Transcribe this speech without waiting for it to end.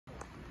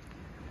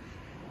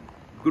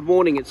Good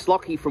morning, it's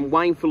Lockie from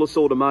Wayne Phillips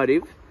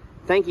Automotive.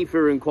 Thank you for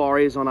your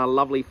inquiries on our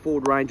lovely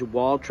Ford range of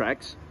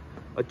Wildtraks.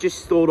 I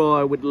just thought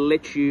I would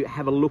let you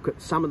have a look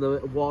at some of the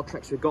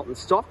Wildtraks we've got in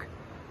stock.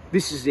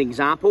 This is an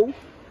example.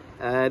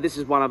 This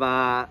is one of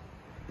our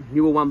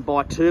newer one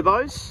by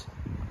turbos.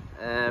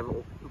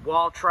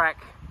 Wildtrak,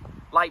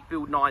 late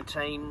build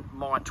 19,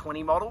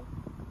 MY20 model.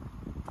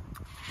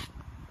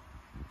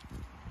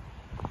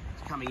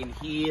 It's coming in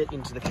here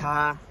into the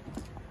car.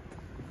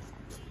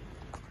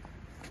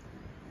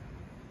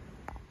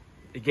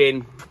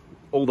 Again,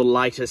 all the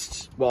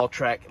latest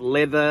Wildtrak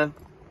leather,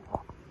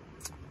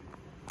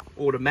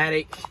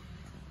 automatic,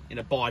 in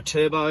a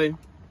bi-turbo.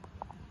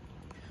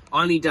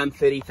 Only done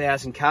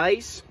 30,000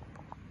 Ks.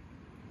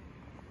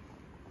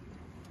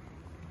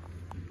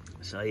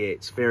 So yeah,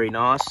 it's very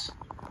nice.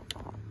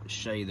 I'll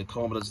show you the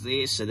kilometres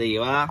there, so there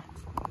you are.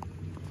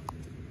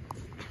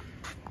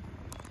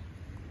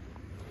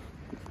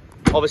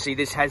 Obviously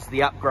this has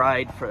the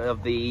upgrade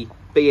of the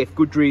BF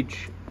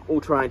Goodrich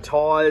all-terrain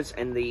tyres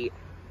and the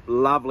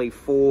lovely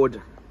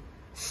Ford,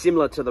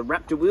 similar to the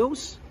Raptor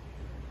wheels,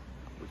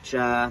 which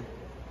are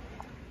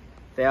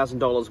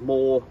 $1,000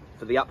 more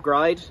for the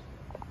upgrade.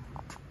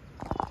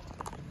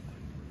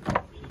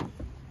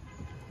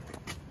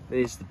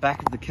 There's the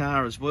back of the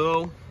car as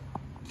well.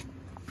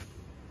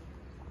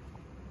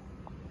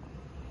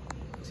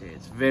 So yeah,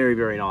 it's very,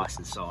 very nice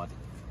inside.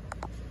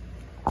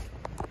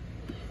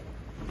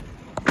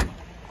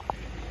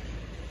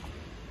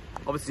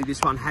 Obviously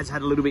this one has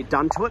had a little bit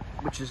done to it,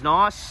 which is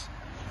nice.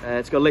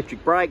 It's got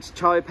electric brakes,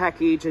 tow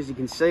package, as you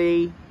can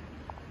see.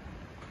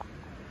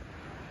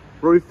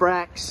 Roof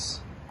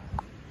racks.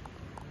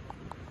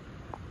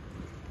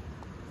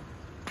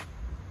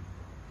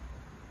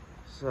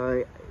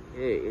 So,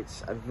 yeah,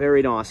 it's a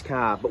very nice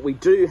car. But we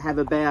do have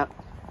about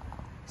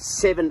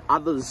 7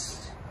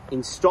 others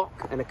in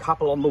stock and a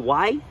couple on the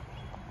way.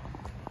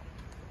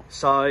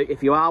 So,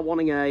 if you are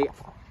wanting a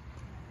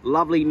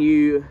lovely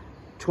new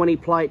 20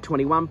 plate,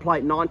 21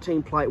 plate,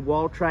 19 plate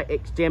Wildtrak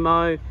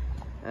ex-demo,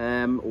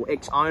 or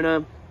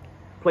ex-owner,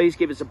 please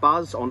give us a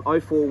buzz on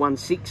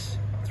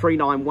 0416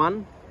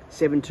 391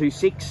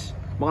 726.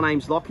 My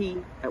name's Lockie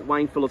at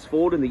Wayne Phillips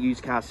Ford in the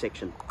used car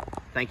section.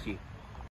 Thank you.